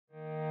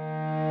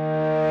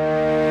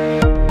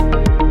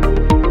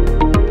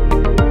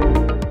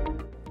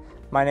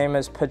My name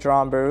is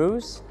Pedram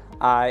Baruz.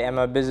 I am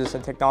a business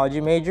and technology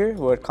major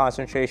with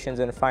concentrations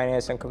in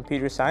finance and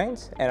computer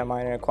science and a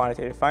minor in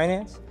quantitative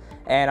finance.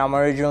 And I'm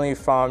originally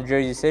from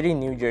Jersey City,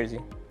 New Jersey.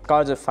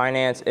 Scholars of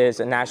Finance is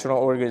a national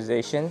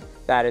organization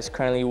that is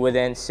currently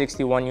within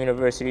 61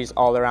 universities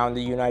all around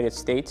the United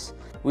States.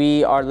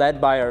 We are led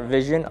by our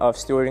vision of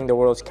stewarding the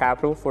world's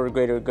capital for the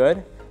greater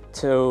good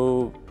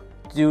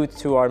due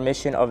to our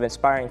mission of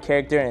inspiring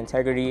character and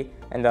integrity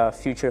and the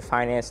future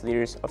finance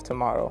leaders of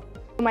tomorrow.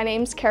 My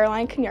name's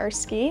Caroline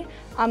Koniarski.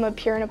 I'm a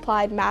pure and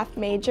applied math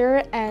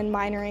major and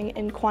minoring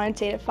in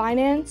quantitative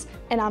finance,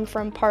 and I'm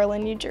from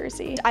Parlin, New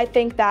Jersey. I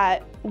think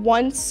that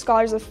once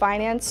Scholars of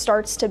Finance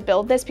starts to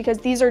build this, because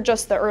these are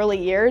just the early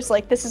years,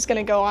 like this is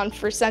gonna go on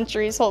for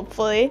centuries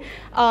hopefully,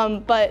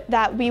 but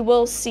that we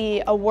will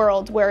see a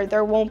world where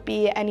there won't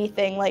be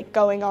anything like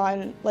going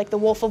on like the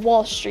Wolf of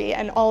Wall Street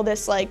and all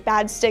this like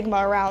bad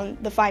stigma around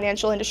the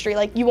financial industry.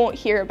 Like you won't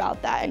hear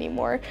about that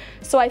anymore.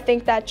 So I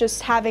think that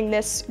just having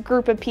this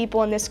group of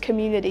people in this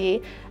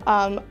community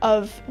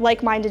of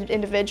like-minded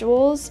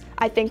individuals,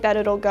 I think that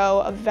it'll go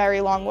a very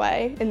long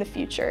way in the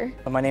future.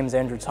 My name is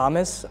Andrew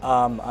Thomas.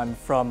 I'm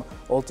from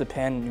Old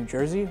Tappan, New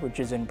Jersey, which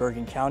is in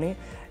Bergen County,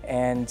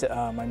 and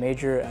my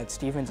major at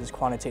Stevens is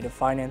quantitative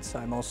finance.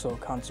 I'm also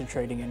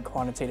concentrating in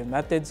quantitative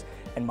methods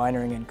and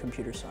minoring in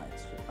computer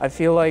science. I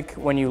feel like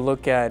when you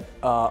look at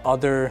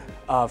other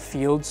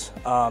fields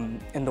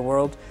in the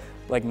world,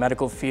 like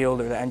medical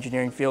field or the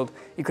engineering field,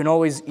 you can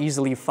always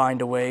easily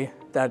find a way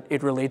that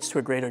it relates to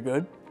a greater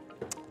good.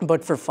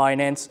 But for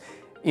finance,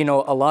 you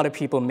know, a lot of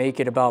people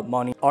make it about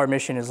money. Our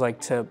mission is like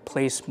to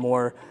place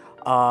more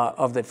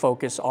of the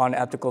focus on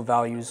ethical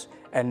values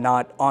and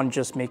not on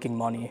just making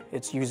money.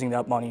 It's using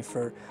that money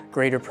for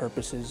greater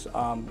purposes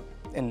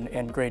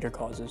and greater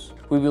causes.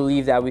 We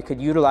believe that we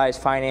could utilize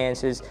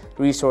finances,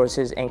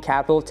 resources, and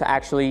capital to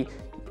actually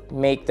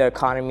make the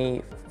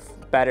economy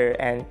better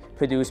and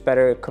produce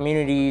better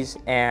communities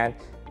and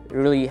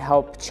really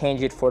help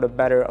change it for the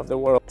better of the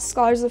world.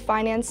 Scholars of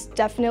Finance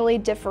definitely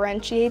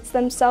differentiates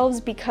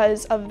themselves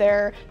because of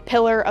their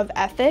pillar of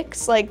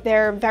ethics. Like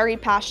they're very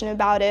passionate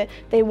about it.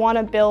 They want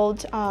to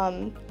build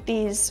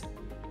these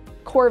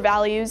core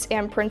values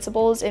and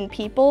principles in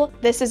people.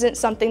 This isn't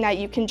something that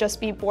you can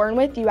just be born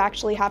with. You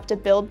actually have to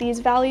build these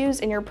values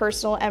in your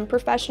personal and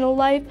professional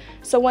life.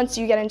 So once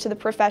you get into the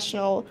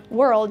professional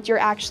world, you're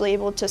actually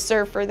able to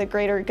serve for the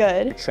greater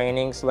good.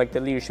 Trainings like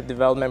the Leadership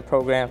Development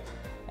Program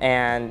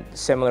and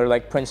similar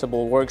like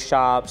principal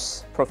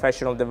workshops,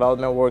 professional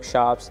development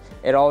workshops,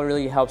 it all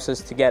really helps us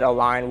to get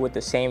aligned with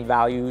the same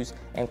values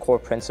and core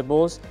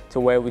principles to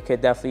where we could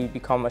definitely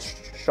become a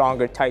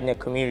stronger, tight-knit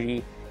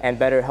community and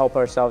better help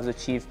ourselves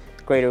achieve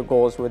greater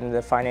goals within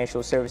the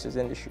financial services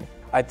industry.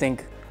 I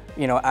think,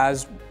 you know,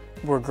 as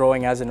we're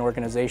growing as an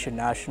organization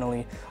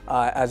nationally,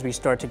 as we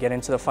start to get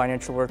into the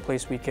financial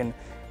workplace, we can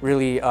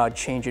really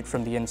change it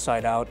from the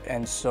inside out.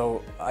 And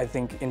so I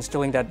think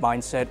instilling that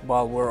mindset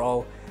while we're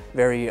all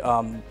very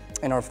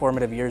in our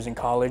formative years in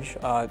college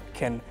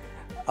can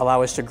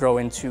allow us to grow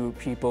into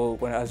people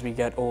as we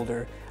get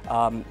older.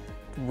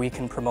 We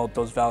can promote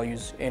those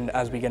values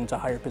as we get into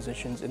higher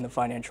positions in the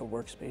financial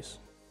workspace.